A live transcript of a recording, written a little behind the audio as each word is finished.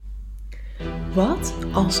Wat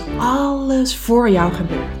als alles voor jou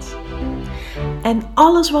gebeurt? En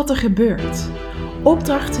alles wat er gebeurt,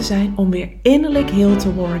 opdrachten zijn om weer innerlijk heel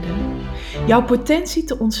te worden, jouw potentie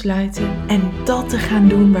te ontsluiten en dat te gaan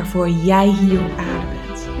doen waarvoor jij hier op aarde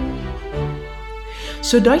bent.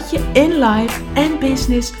 Zodat je in life en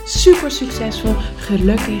business super succesvol,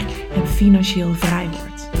 gelukkig en financieel vrij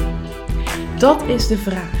wordt. Dat is de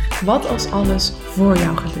vraag, wat als alles voor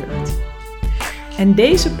jou gebeurt? En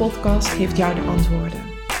deze podcast geeft jou de antwoorden.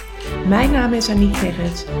 Mijn naam is Aniek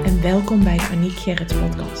Gerrits en welkom bij de Aniek Gerrits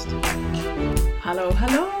podcast. Hallo,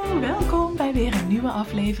 welkom bij weer een nieuwe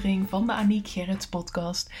aflevering van de Aniek Gerrits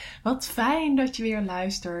podcast. Wat fijn dat je weer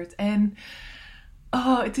luistert en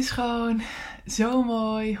het is gewoon zo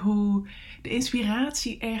mooi hoe de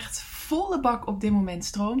inspiratie echt volle bak op dit moment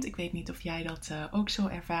stroomt. Ik weet niet of jij dat ook zo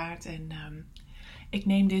ervaart en ik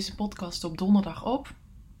neem deze podcast op donderdag op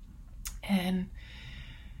en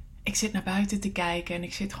ik zit naar buiten te kijken en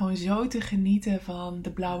ik zit gewoon zo te genieten van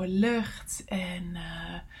de blauwe lucht en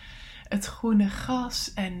het groene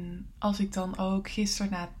gras. En als ik dan ook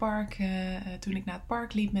gisteren naar het park, toen ik naar het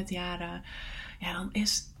park liep met Jara, ja, dan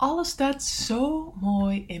is alles dat zo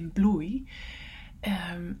mooi in bloei.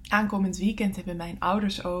 Aankomend weekend hebben mijn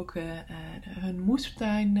ouders ook hun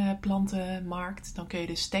moestuinplantenmarkt. Dan kun je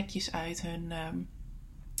de stekjes uit hun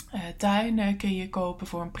tuin kun je kopen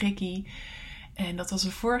voor een prikkie. En dat was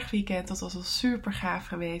er vorig weekend, dat was al super gaaf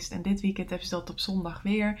geweest. En dit weekend hebben ze dat op zondag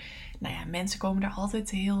weer. Nou ja, mensen komen er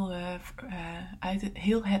altijd uit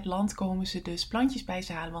heel het land komen ze dus plantjes bij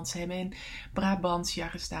ze halen. Want ze hebben in Brabantia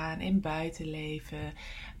gestaan, in buitenleven.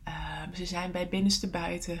 Ze zijn bij Binnenste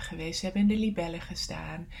Buiten geweest, ze hebben in de Libellen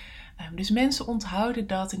gestaan. Dus mensen onthouden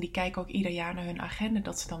dat en die kijken ook ieder jaar naar hun agenda.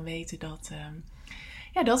 Dat ze dan weten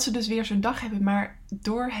dat ze dus weer zo'n dag hebben. Maar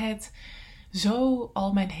door het zo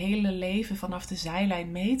al mijn hele leven vanaf de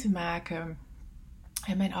zijlijn mee te maken.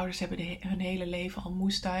 En mijn ouders hebben hun hele leven al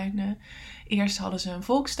moestuinen. Eerst hadden ze een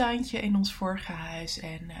volkstuintje in ons vorige huis.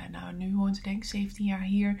 En nu woont ze denk ik 17 jaar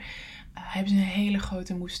hier. Hebben ze een hele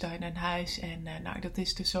grote moestuin en huis. En dat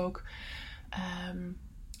is dus ook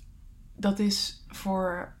dat is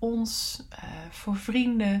voor ons, voor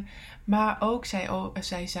vrienden. Maar ook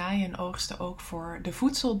zij zaaien en oogsten ook voor de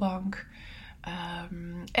voedselbank.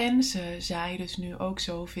 En ze zaaien dus nu ook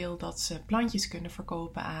zoveel dat ze plantjes kunnen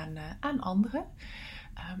verkopen aan anderen.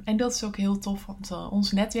 En dat is ook heel tof, want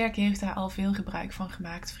ons netwerk heeft daar al veel gebruik van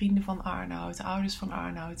gemaakt. Vrienden van Arnoud, de ouders van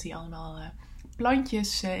Arnoud, die allemaal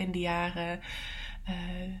plantjes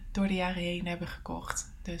door de jaren heen hebben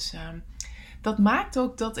gekocht. Dus dat maakt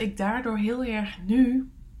ook dat ik daardoor heel erg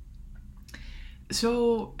nu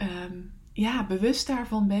zo bewust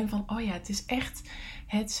daarvan ben van, het is echt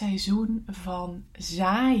het seizoen van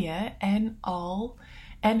zaaien en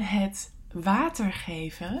het water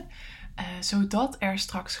geven, zodat er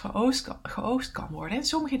straks geoogst kan worden. En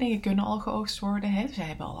sommige dingen kunnen al geoogst worden. Hè. Ze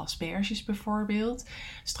hebben al asperges bijvoorbeeld.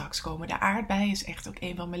 Straks komen de aardbeien. Is echt ook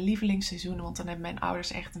een van mijn lievelingsseizoenen. Want dan hebben mijn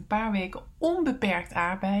ouders echt een paar weken onbeperkt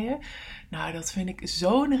aardbeien. Nou, dat vind ik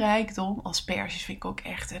zo'n rijkdom. Asperges vind ik ook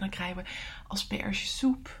echt. En dan krijgen we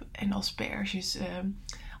aspergesoep en asperges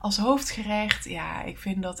als hoofdgerecht. Ja, ik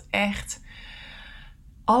vind dat echt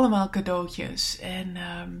allemaal cadeautjes. En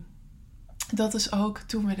dat is ook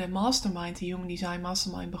toen we de Mastermind, de Human Design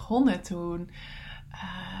Mastermind begonnen. Toen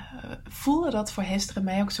voelde dat voor Hester en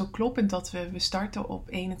mij ook zo kloppend dat we starten op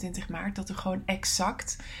 21 maart. Dat we gewoon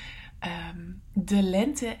exact de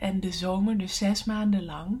lente en de zomer, dus 6 maanden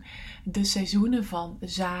lang, de seizoenen van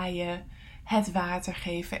zaaien, het water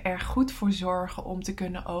geven, er goed voor zorgen om te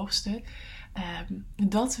kunnen oogsten.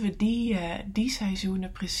 Dat we die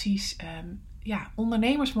seizoenen precies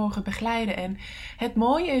ondernemers mogen begeleiden. En het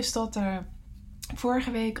mooie is dat er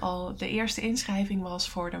vorige week al de eerste inschrijving was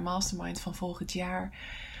voor de mastermind van volgend jaar.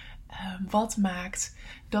 Wat maakt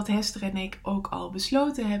dat Hester en ik ook al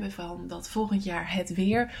besloten hebben van dat volgend jaar het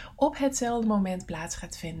weer op hetzelfde moment plaats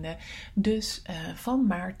gaat vinden. Dus van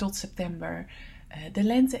maart tot september de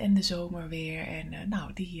lente en de zomer weer. En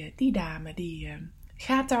die dame die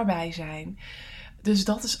gaat daarbij zijn. Dus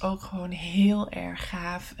dat is ook gewoon heel erg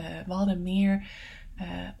gaaf. We hadden meer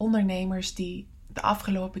ondernemers die de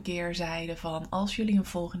afgelopen keer zeiden van als jullie een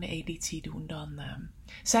volgende editie doen, dan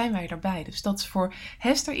zijn wij erbij. Dus dat is voor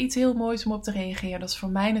Hester iets heel moois om op te reageren. Dat is voor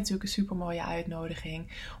mij natuurlijk een super mooie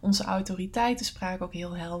uitnodiging. Onze autoriteiten spraken ook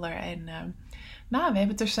heel helder. En we hebben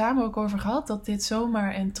het er samen ook over gehad dat dit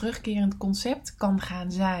zomaar een terugkerend concept kan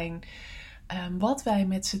gaan zijn. Wat wij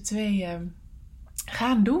met z'n tweeën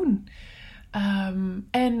gaan doen.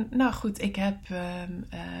 Ik heb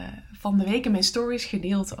van de week in mijn stories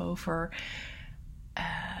gedeeld over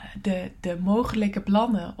de mogelijke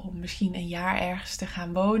plannen om misschien een jaar ergens te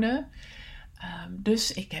gaan wonen.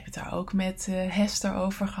 Dus ik heb het daar ook met Hester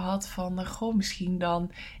over gehad van, misschien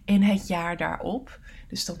dan in het jaar daarop.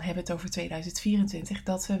 Dus dan hebben we het over 2024,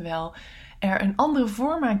 dat we wel er een andere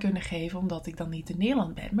vorm aan kunnen geven, omdat ik dan niet in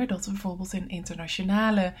Nederland ben, maar dat we bijvoorbeeld een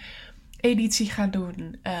internationale editie gaan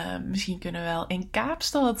doen. Misschien kunnen we wel in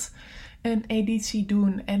Kaapstad een editie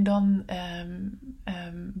doen en dan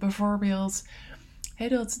bijvoorbeeld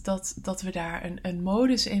dat we daar een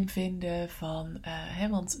modus in vinden van,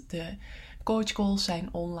 want de coachcalls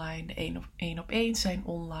zijn online, de 1-op-1 zijn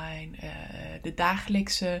online, de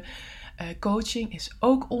dagelijkse coaching is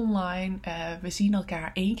ook online. We zien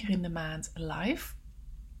elkaar 1 keer in de maand live.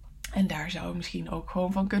 En daar zou ik misschien ook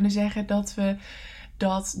gewoon van kunnen zeggen dat we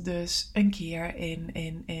dat dus een keer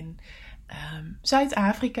in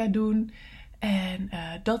Zuid-Afrika doen. En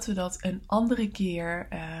dat we dat een andere keer,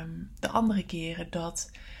 de andere keren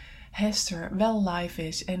dat Hester wel live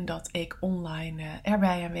is en dat ik online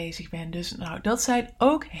erbij aanwezig ben. Dus dat zijn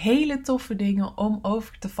ook hele toffe dingen om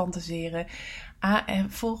over te fantaseren.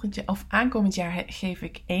 Aankomend jaar geef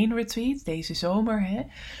ik 1 retreat, deze zomer.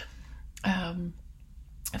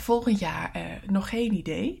 Volgend jaar nog geen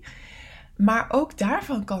idee. Maar ook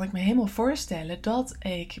daarvan kan ik me helemaal voorstellen dat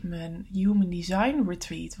ik mijn Human Design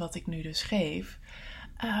Retreat, wat ik nu dus geef,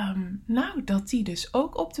 dat die dus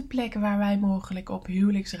ook op de plekken waar wij mogelijk op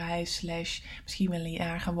huwelijksreis / misschien wel een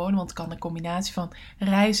jaar gaan wonen, want het kan een combinatie van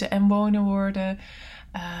reizen en wonen worden.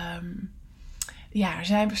 Er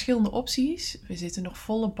zijn verschillende opties. We zitten nog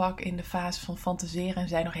volle bak in de fase van fantaseren en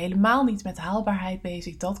zijn nog helemaal niet met haalbaarheid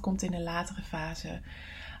bezig. Dat komt in een latere fase.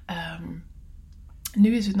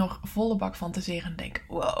 Nu is het nog volle bak fantaseren en denk,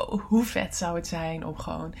 wow, hoe vet zou het zijn om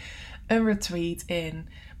gewoon een retreat in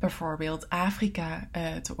bijvoorbeeld Afrika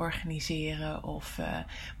te organiseren. Of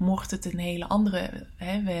mocht het een hele andere,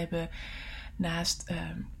 we hebben naast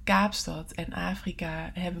Kaapstad en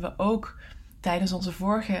Afrika hebben we ook tijdens onze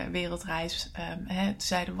vorige wereldreis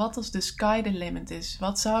zeiden, wat als de sky the limit is?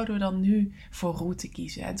 Wat zouden we dan nu voor route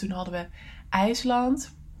kiezen? En toen hadden we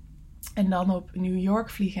IJsland en dan op New York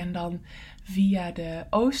vliegen en dan via de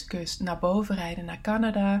oostkust naar boven rijden naar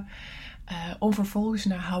Canada. Om vervolgens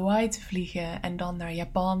naar Hawaii te vliegen en dan naar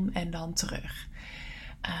Japan en dan terug.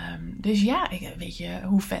 Dus weet je,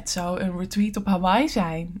 hoe vet zou een retreat op Hawaii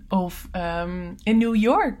zijn? Of in New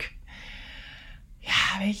York?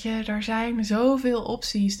 Ja, weet je, er zijn zoveel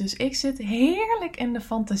opties. Dus ik zit heerlijk in de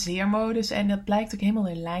fantaseermodus. En dat blijkt ook helemaal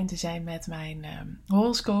in lijn te zijn met mijn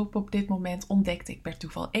horoscoop. Op dit moment ontdekte ik per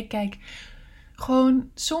toeval. Ik kijk gewoon,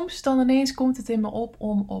 soms dan ineens komt het in me op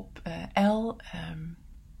om op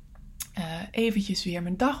eventjes weer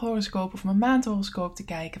mijn daghoroscoop of mijn maandhoroscoop te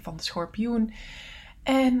kijken van de Schorpioen.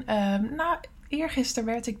 En eergisteren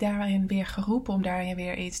werd ik daarin weer geroepen om daarin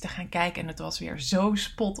weer iets te gaan kijken. En het was weer zo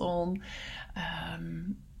spot on.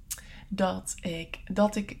 Dat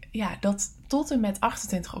tot en met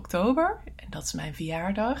 28 oktober, en dat is mijn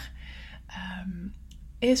verjaardag,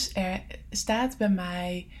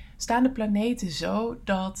 staan de planeten zo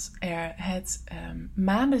dat er het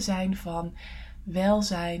maanden zijn van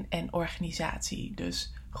welzijn en organisatie.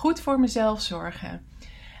 Dus goed voor mezelf zorgen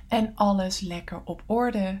en alles lekker op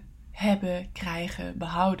orde hebben, krijgen,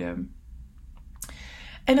 behouden.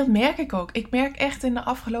 En dat merk ik ook. Ik merk echt in de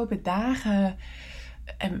afgelopen dagen,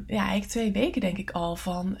 eigenlijk 2 weken denk ik al,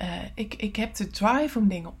 van ik heb de drive om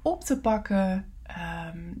dingen op te pakken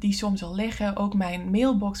die soms al liggen. Ook mijn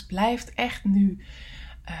mailbox blijft echt nu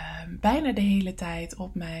bijna de hele tijd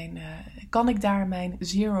op kan ik daar mijn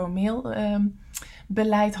zero mail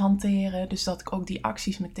beleid hanteren. Dus dat ik ook die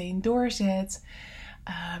acties meteen doorzet.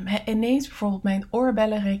 Ineens bijvoorbeeld mijn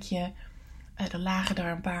oorbellenrekje. Er lagen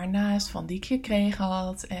er een paar naast van die ik gekregen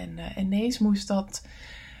had. En ineens moest dat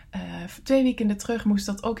 2 weekenden terug moest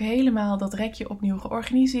dat ook helemaal, dat rekje opnieuw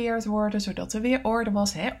georganiseerd worden. Zodat er weer orde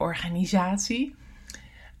was. Organisatie.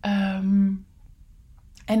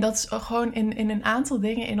 En dat is gewoon in een aantal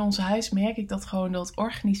dingen in ons huis merk ik dat gewoon dat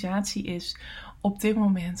organisatie is op dit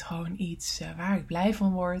moment gewoon iets waar ik blij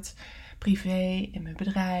van word. Privé, in mijn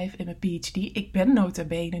bedrijf, in mijn PhD. Ik ben nota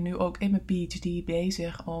bene nu ook in mijn PhD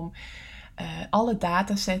bezig om alle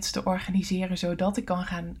datasets te organiseren zodat ik kan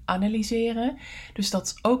gaan analyseren. Dus dat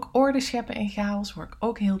is ook orde scheppen in chaos, daar word ik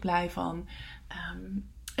ook heel blij van.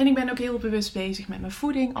 En ik ben ook heel bewust bezig met mijn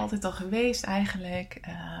voeding, altijd al geweest eigenlijk.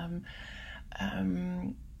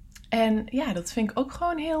 En dat vind ik ook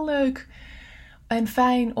gewoon heel leuk en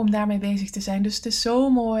fijn om daarmee bezig te zijn. Dus het is zo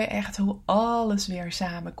mooi echt hoe alles weer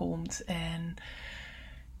samenkomt. En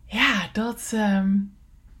dat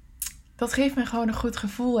dat geeft me gewoon een goed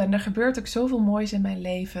gevoel. En er gebeurt ook zoveel moois in mijn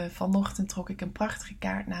leven. Vanochtend trok ik een prachtige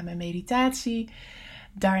kaart na mijn meditatie.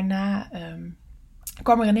 Daarna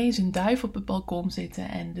kwam er ineens een duif op het balkon zitten.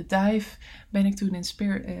 En de duif ben ik toen in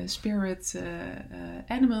Spirit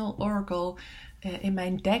Animal Oracle in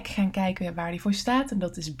mijn deck gaan kijken waar die voor staat. En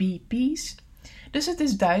dat is Be Peace. Dus het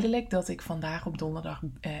is duidelijk dat ik vandaag op donderdag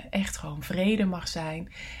echt gewoon vrede mag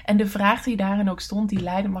zijn. En de vraag die daarin ook stond, die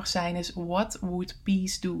leidend mag zijn, is: what would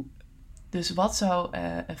peace do? Dus wat zou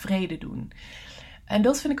vrede doen? En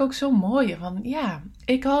dat vind ik ook zo mooi. Van ja,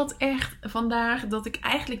 ik had echt vandaag dat ik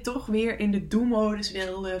eigenlijk toch weer in de do-modus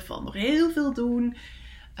wilde. Van nog heel veel doen.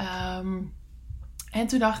 En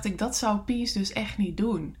toen dacht ik, dat zou peace dus echt niet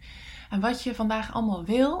doen. En wat je vandaag allemaal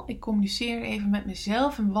wil, ik communiceer even met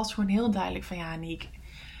mezelf en was gewoon heel duidelijk van ja, Niek,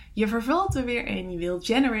 je vervalt er weer in. Je wil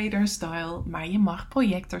generator style, maar je mag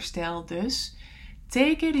projector style. Dus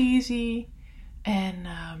take it easy. En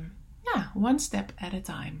one step at a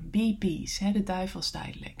time. Be peace. Hè? De duivel is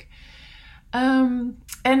duidelijk.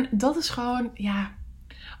 En dat is gewoon, ja,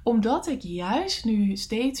 omdat ik juist nu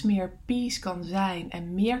steeds meer peace kan zijn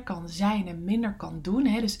en meer kan zijn en minder kan doen.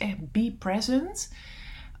 Hè? Dus echt be present.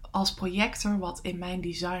 Als projector, wat in mijn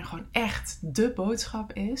design gewoon echt de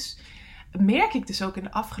boodschap is, merk ik dus ook in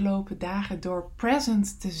de afgelopen dagen door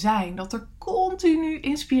present te zijn, dat er continu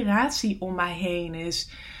inspiratie om mij heen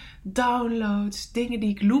is. Downloads, dingen die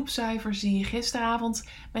ik loopzuiver zie. Gisteravond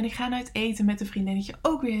ben ik gaan uit eten met een vriendinnetje,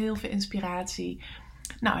 ook weer heel veel inspiratie.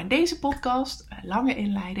 Nou, in deze podcast, lange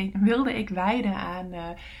inleiding, wilde ik wijden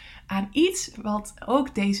aan iets wat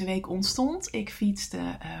ook deze week ontstond. Ik fietste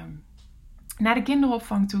naar de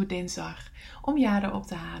kinderopvang toe dinsdag om Jade op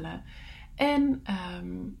te halen. En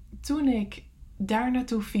toen ik daar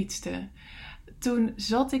naartoe fietste, toen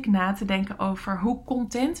zat ik na te denken over hoe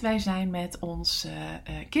content wij zijn met ons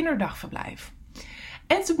kinderdagverblijf.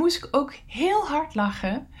 En toen moest ik ook heel hard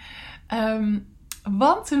lachen.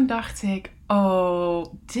 Want toen dacht ik, oh,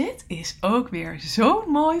 dit is ook weer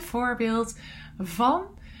zo'n mooi voorbeeld van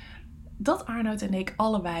dat Arnoud en ik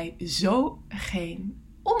allebei zo geen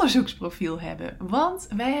onderzoeksprofiel hebben. Want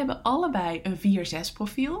wij hebben allebei een 4-6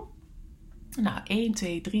 profiel. Nou, 1,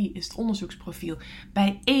 2, 3 is het onderzoeksprofiel.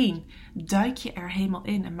 Bij 1 duik je er helemaal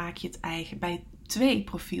in en maak je het eigen. Bij 2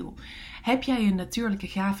 profiel heb jij een natuurlijke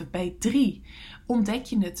gave. Bij 3 ontdek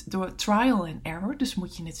je het door trial and error. Dus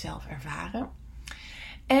moet je het zelf ervaren.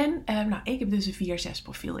 En ik heb dus een 4-6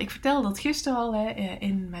 profiel. Ik vertelde dat gisteren al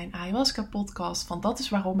in mijn ayahuasca podcast. Van dat is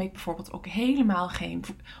waarom ik bijvoorbeeld ook helemaal geen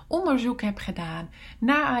onderzoek heb gedaan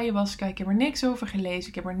naar ayahuasca. Ik heb er niks over gelezen.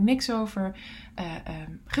 Ik heb er niks over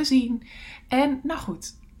gezien. En nou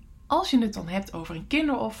goed, als je het dan hebt over een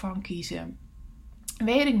kinderopvang kiezen,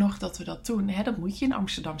 weet ik nog dat we dat toen, dat moet je in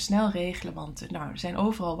Amsterdam snel regelen. Want er zijn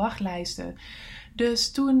overal wachtlijsten.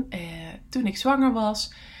 Dus toen ik zwanger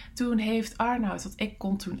was, toen heeft Arnoud, want ik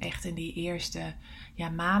kon toen echt in die eerste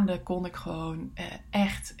maanden kon ik gewoon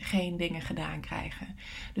echt geen dingen gedaan krijgen.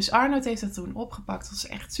 Dus Arnoud heeft dat toen opgepakt. Dat was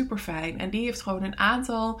echt super fijn. En die heeft gewoon een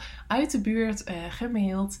aantal uit de buurt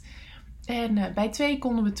gemaild. En bij 2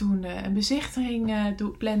 konden we toen een bezichtiging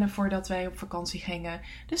plannen voordat wij op vakantie gingen.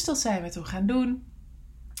 Dus dat zijn we toen gaan doen.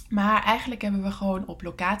 Maar eigenlijk hebben we gewoon op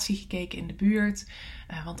locatie gekeken in de buurt.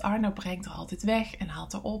 Want Arno brengt er altijd weg en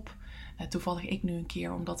haalt er op. Toevallig ik nu een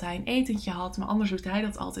keer, omdat hij een etentje had. Maar anders doet hij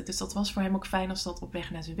dat altijd. Dus dat was voor hem ook fijn als dat op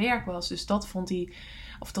weg naar zijn werk was. Dus dat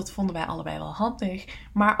vonden wij allebei wel handig.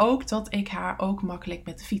 Maar ook dat ik haar ook makkelijk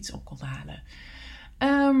met de fiets op kon halen.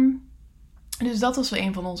 Dus dat was wel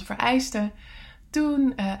een van onze vereisten.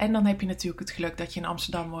 Toen, en dan heb je natuurlijk het geluk dat je in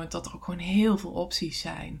Amsterdam woont. Dat er ook gewoon heel veel opties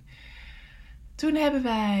zijn. Toen hebben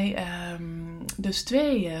wij dus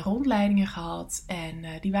 2 rondleidingen gehad. En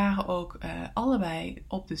die waren ook allebei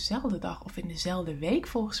op dezelfde dag of in dezelfde week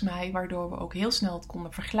volgens mij. Waardoor we ook heel snel het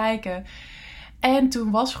konden vergelijken. En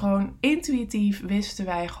toen was gewoon intuïtief, wisten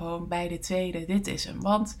wij gewoon bij de tweede, dit is hem.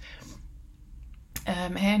 Want,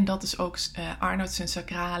 en dat is ook Arnoud zijn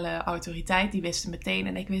sacrale autoriteit. Die wist het meteen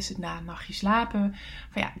en ik wist het na een nachtje slapen.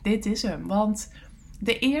 Van ja, dit is hem. Want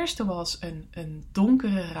de eerste was een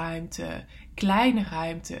donkere ruimte, kleine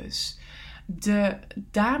ruimtes. De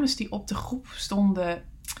dames die op de groep stonden,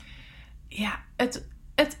 ja,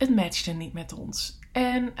 het matchte niet met ons.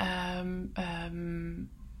 En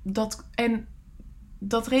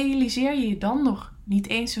dat realiseer je dan nog niet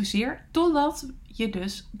eens zozeer, totdat je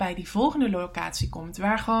dus bij die volgende locatie komt,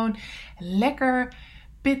 waar gewoon lekker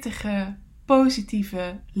pittige,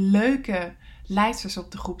 positieve, leuke leidsters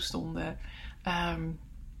op de groep stonden.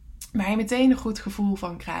 Waar je meteen een goed gevoel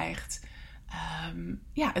van krijgt.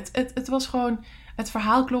 Het was gewoon, het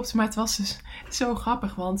verhaal klopt, maar het was dus zo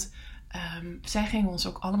grappig, want Zij gingen ons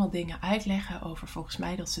ook allemaal dingen uitleggen over volgens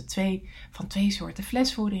mij dat ze twee soorten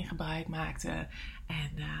flesvoeding gebruik maakten.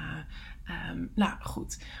 En nou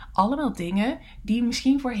goed, allemaal dingen die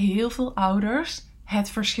misschien voor heel veel ouders het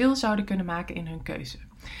verschil zouden kunnen maken in hun keuze.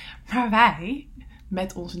 Maar wij,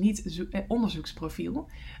 met ons niet-onderzoeksprofiel,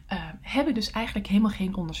 hebben dus eigenlijk helemaal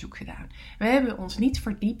geen onderzoek gedaan. We hebben ons niet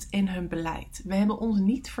verdiept in hun beleid. We hebben ons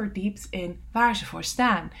niet verdiept in waar ze voor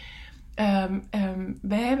staan.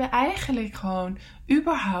 We hebben eigenlijk gewoon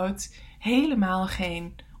überhaupt helemaal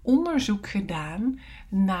geen onderzoek gedaan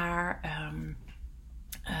naar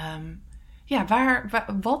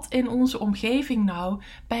wat in onze omgeving nou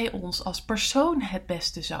bij ons als persoon het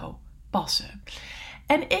beste zou passen.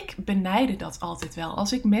 En ik benijdde dat altijd wel.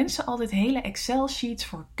 Als ik mensen altijd hele Excel-sheets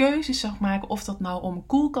voor keuzes zag maken, of dat nou om een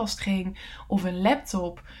koelkast ging, of een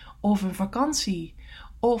laptop, of een vakantie,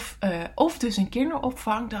 of dus een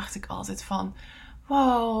kinderopvang, dacht ik altijd van,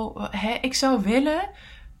 wow, ik zou willen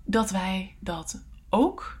dat wij dat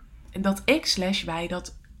ook, dat ik/wij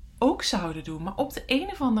dat ook zouden doen. Maar op de een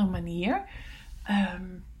of andere manier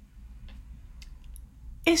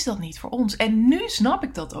is dat niet voor ons. En nu snap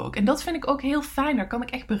ik dat ook. En dat vind ik ook heel fijn. Daar kan ik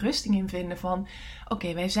echt berusting in vinden van,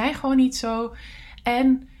 oké, wij zijn gewoon niet zo.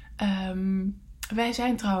 En wij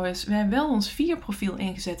hebben wel ons 4-profiel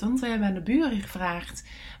ingezet. Want we hebben aan de buren gevraagd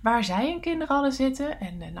waar zij hun kinderen hadden zitten.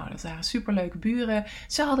 En nou, dat waren superleuke buren.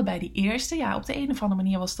 Ze hadden bij die eerste, op de een of andere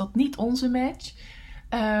manier was dat niet onze match.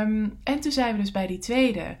 En toen zijn we dus bij die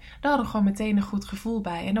tweede. Daar hadden we gewoon meteen een goed gevoel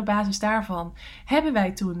bij. En op basis daarvan hebben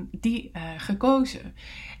wij toen die gekozen.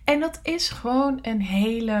 En dat is gewoon een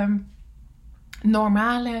hele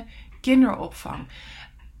normale kinderopvang.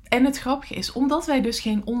 En het grappige is, omdat wij dus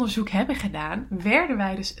geen onderzoek hebben gedaan, werden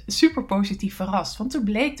wij dus super positief verrast. Want toen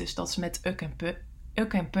bleek dus dat ze met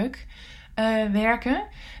Uk en Puk werken.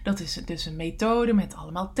 Dat is dus een methode met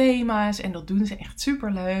allemaal thema's en dat doen ze echt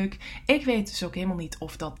super leuk. Ik weet dus ook helemaal niet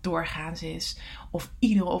of dat doorgaans is of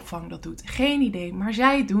iedere opvang dat doet. Geen idee, maar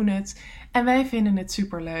zij doen het en wij vinden het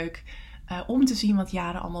super leuk om te zien wat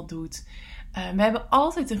Jade allemaal doet. We hebben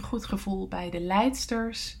altijd een goed gevoel bij de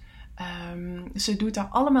leidsters. Ze doet daar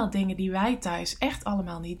allemaal dingen die wij thuis echt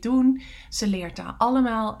allemaal niet doen. Ze leert daar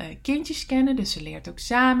allemaal kindjes kennen, dus ze leert ook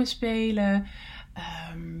samenspelen.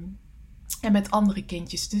 En met andere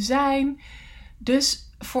kindjes te zijn. Dus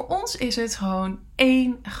voor ons is het gewoon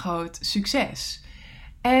één groot succes.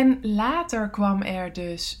 En later kwam er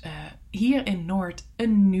dus hier in Noord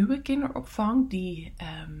een nieuwe kinderopvang. Die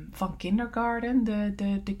van Kindergarten,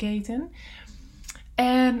 de keten.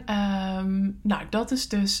 En nou, dat is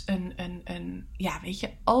dus weet je,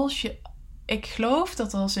 ik geloof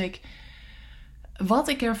dat als ik wat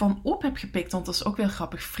ik ervan op heb gepikt, want dat is ook wel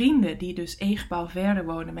grappig. Vrienden die dus één gebouw verder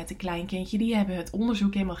wonen met een klein kindje, die hebben het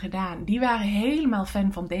onderzoek helemaal gedaan. Die waren helemaal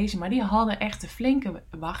fan van deze, maar die hadden echt een flinke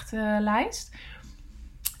wachtlijst.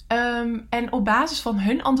 En op basis van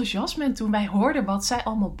hun enthousiasme en toen wij hoorden wat zij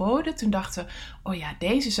allemaal boden, toen dachten we, oh ja,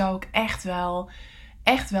 deze zou ik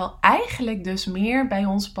echt wel eigenlijk dus meer bij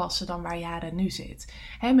ons passen dan waar Jade nu zit.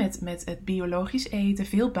 Met het biologisch eten,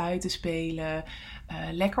 veel buiten spelen,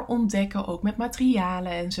 lekker ontdekken, ook met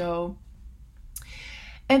materialen en zo.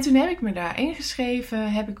 En toen heb ik me daar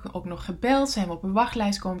ingeschreven, heb ik ook nog gebeld, zijn we op een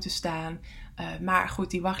wachtlijst komen te staan. Maar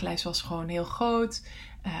goed, die wachtlijst was gewoon heel groot.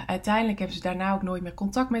 Uiteindelijk hebben ze daarna ook nooit meer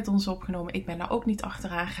contact met ons opgenomen. Ik ben daar ook niet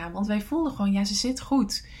achteraan gegaan, want wij voelden gewoon, ja, ze zit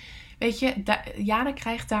goed. Weet je, Jade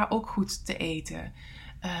krijgt daar ook goed te eten.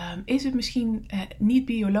 Is het misschien niet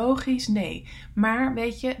biologisch? Nee. Maar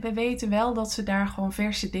weet je, we weten wel dat ze daar gewoon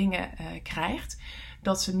verse dingen krijgt.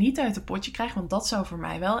 Dat ze niet uit het potje krijgt, want dat zou voor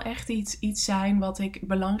mij wel echt iets zijn wat ik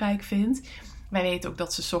belangrijk vind. Wij weten ook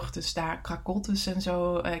dat ze 's ochtends daar krakottes en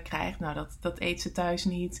zo krijgt. Nou, dat eet ze thuis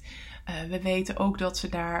niet. We weten ook dat ze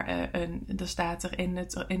daar, er staat er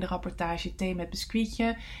in de rapportage thee met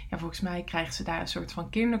biscuitje. Ja, volgens mij krijgt ze daar een soort van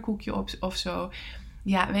kinderkoekje op of zo.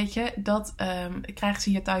 Ja, weet je, dat krijgt ze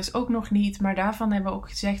hier thuis ook nog niet. Maar daarvan hebben we ook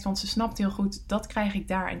gezegd, want ze snapt heel goed, dat krijg ik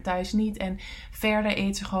daar en thuis niet. En verder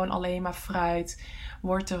eet ze gewoon alleen maar fruit.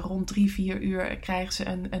 Wordt er rond 3-4 uur, krijgt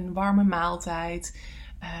ze een warme maaltijd.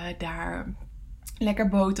 Daar lekker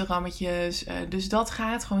boterhammetjes. Dus dat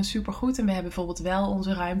gaat gewoon super goed. En we hebben bijvoorbeeld wel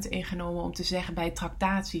onze ruimte ingenomen om te zeggen bij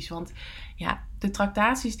tractaties. Want ja, de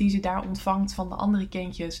tractaties die ze daar ontvangt van de andere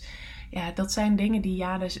kindjes, ja, dat zijn dingen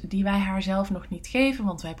die wij haar zelf nog niet geven.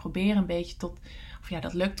 Want wij proberen een beetje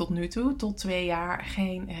dat lukt tot nu toe, tot 2 jaar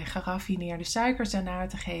geen geraffineerde suikers daarnaar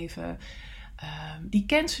te geven. Die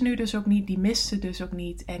kent ze nu dus ook niet, die mist ze dus ook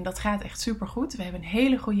niet. En dat gaat echt super goed. We hebben een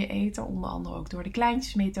hele goede eter, onder andere ook door de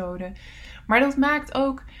kleintjesmethode. Maar dat maakt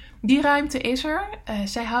ook, die ruimte is er.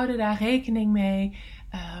 Zij houden daar rekening mee.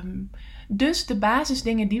 Dus de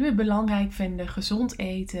basisdingen die we belangrijk vinden, gezond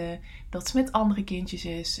eten, dat het met andere kindjes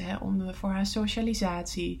is, voor haar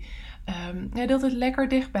socialisatie, dat het lekker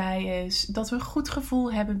dichtbij is, dat we een goed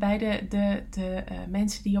gevoel hebben bij de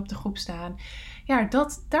mensen die op de groep staan. Ja,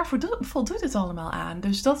 daarvoor voldoet het allemaal aan.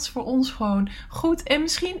 Dus dat is voor ons gewoon goed. En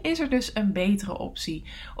misschien is er dus een betere optie.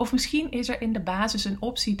 Of misschien is er in de basis een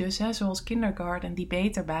optie dus, zoals kindergarten, die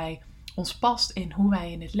beter bij ons past in hoe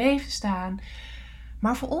wij in het leven staan.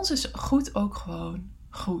 Maar voor ons is goed ook gewoon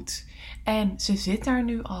goed. En ze zit daar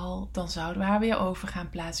nu al, dan zouden we haar weer over gaan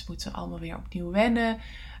plaatsen. Moet ze allemaal weer opnieuw wennen.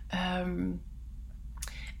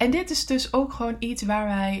 En dit is dus ook gewoon iets waar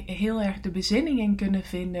wij heel erg de bezinning in kunnen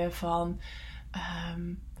vinden van...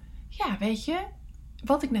 weet je,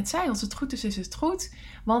 wat ik net zei, als het goed is, is het goed.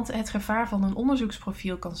 Want het gevaar van een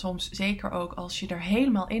onderzoeksprofiel kan soms, zeker ook als je er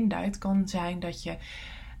helemaal in duikt, kan zijn dat je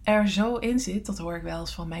er zo in zit, dat hoor ik wel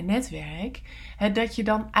eens van mijn netwerk, dat je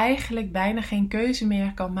dan eigenlijk bijna geen keuze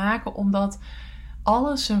meer kan maken, omdat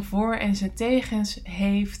alles zijn voor- en zijn tegens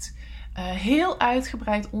heeft. Heel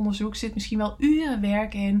uitgebreid onderzoek, zit misschien wel uren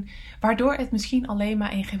werk in, waardoor het misschien alleen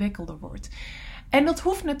maar ingewikkelder wordt. En dat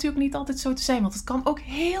hoeft natuurlijk niet altijd zo te zijn, want het kan ook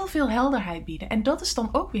heel veel helderheid bieden. En dat is dan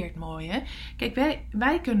ook weer het mooie. Kijk,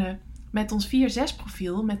 wij kunnen met ons 4-6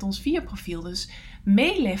 profiel, met ons 4 profiel dus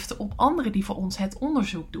meeliften op anderen die voor ons het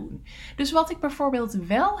onderzoek doen. Dus wat ik bijvoorbeeld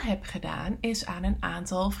wel heb gedaan, is aan een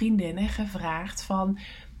aantal vriendinnen gevraagd van...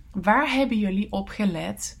 waar hebben jullie op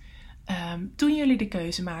gelet toen jullie de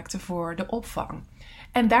keuze maakten voor de opvang?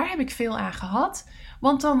 En daar heb ik veel aan gehad,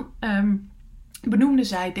 want dan benoemden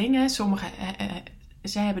zij dingen.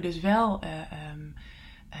 Zij hebben dus wel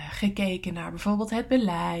gekeken naar bijvoorbeeld het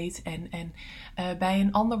beleid. En bij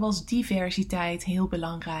een ander was diversiteit heel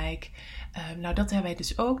belangrijk. Dat hebben wij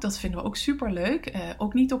dus ook. Dat vinden we ook superleuk.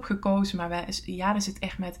 Ook niet op gekozen, maar er zit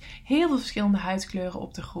echt met heel veel verschillende huidskleuren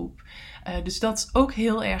op de groep. Dus dat is ook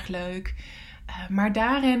heel erg leuk. Maar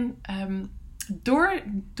daarin,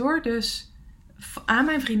 door dus aan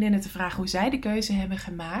mijn vriendinnen te vragen hoe zij de keuze hebben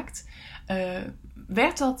gemaakt,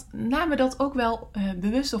 namen we dat ook wel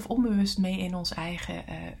bewust of onbewust mee in ons eigen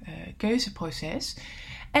keuzeproces.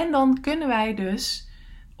 En dan kunnen wij dus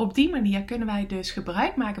op die manier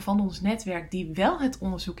gebruik maken van ons netwerk die wel het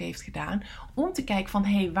onderzoek heeft gedaan, om te kijken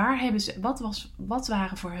van wat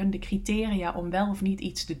waren voor hun de criteria om wel of niet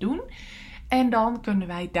iets te doen. En dan kunnen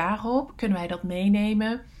wij dat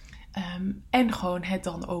meenemen. En gewoon het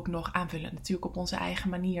dan ook nog aanvullen. Natuurlijk op onze eigen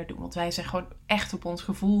manier doen. Want wij zijn gewoon echt op ons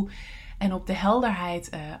gevoel en op de helderheid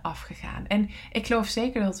afgegaan. En ik geloof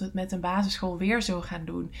zeker dat we het met een basisschool weer zo gaan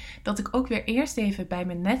doen. Dat ik ook weer eerst even bij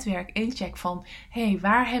mijn netwerk incheck van...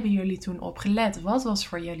 waar hebben jullie toen op gelet? Wat was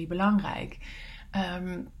voor jullie belangrijk?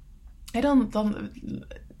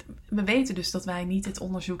 We weten dus dat wij niet het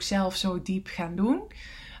onderzoek zelf zo diep gaan doen...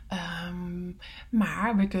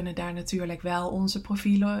 maar we kunnen daar natuurlijk wel onze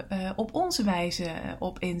profielen op onze wijze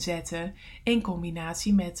op inzetten. In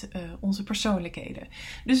combinatie met onze persoonlijkheden.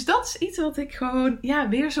 Dus dat is iets wat ik gewoon...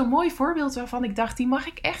 weer zo'n mooi voorbeeld waarvan ik dacht... die mag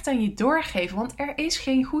ik echt aan je doorgeven. Want er is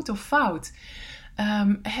geen goed of fout.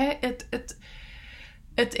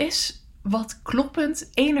 Het is wat kloppend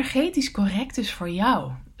energetisch correct is voor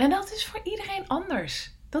jou. En dat is voor iedereen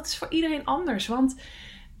anders. Want...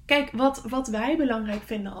 Kijk, wat wij belangrijk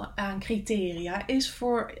vinden aan criteria is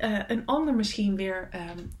voor een ander misschien weer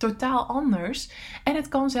totaal anders. En het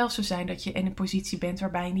kan zelfs zo zijn dat je in een positie bent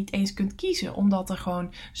waarbij je niet eens kunt kiezen. Omdat er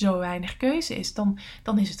gewoon zo weinig keuze is. Dan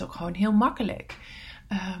is het ook gewoon heel makkelijk.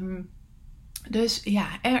 Dus ja,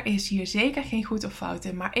 er is hier zeker geen goed of fout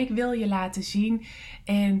in. Maar ik wil je laten zien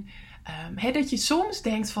en... dat je soms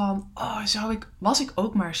denkt van, was ik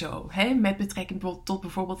ook maar zo? Met betrekking tot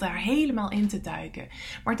bijvoorbeeld daar helemaal in te duiken.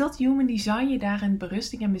 Maar dat human design je daar een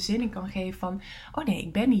berusting en bezinning kan geven van, oh nee,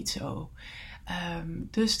 ik ben niet zo.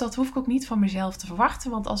 Dus dat hoef ik ook niet van mezelf te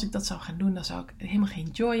verwachten. Want als ik dat zou gaan doen, dan zou ik helemaal geen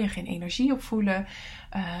joy en geen energie op voelen.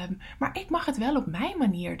 Maar ik mag het wel op mijn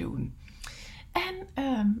manier doen. En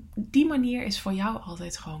die manier is voor jou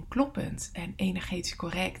altijd gewoon kloppend en energetisch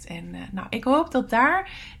correct. En ik hoop dat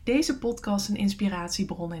daar deze podcast een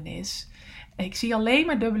inspiratiebron in is. Ik zie alleen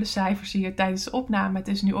maar dubbele cijfers hier tijdens de opname. Het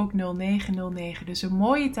is nu ook 0909, dus een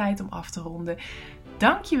mooie tijd om af te ronden.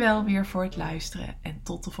 Dankjewel weer voor het luisteren en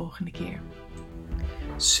tot de volgende keer.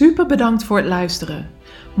 Super bedankt voor het luisteren.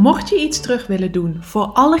 Mocht je iets terug willen doen voor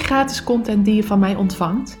alle gratis content die je van mij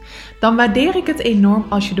ontvangt, dan waardeer ik het enorm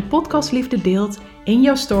als je de podcastliefde deelt in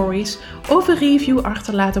jouw stories of een review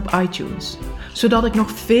achterlaat op iTunes. Zodat ik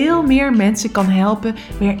nog veel meer mensen kan helpen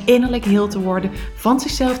weer innerlijk heel te worden, van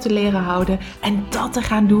zichzelf te leren houden en dat te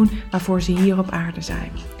gaan doen waarvoor ze hier op aarde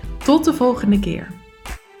zijn. Tot de volgende keer.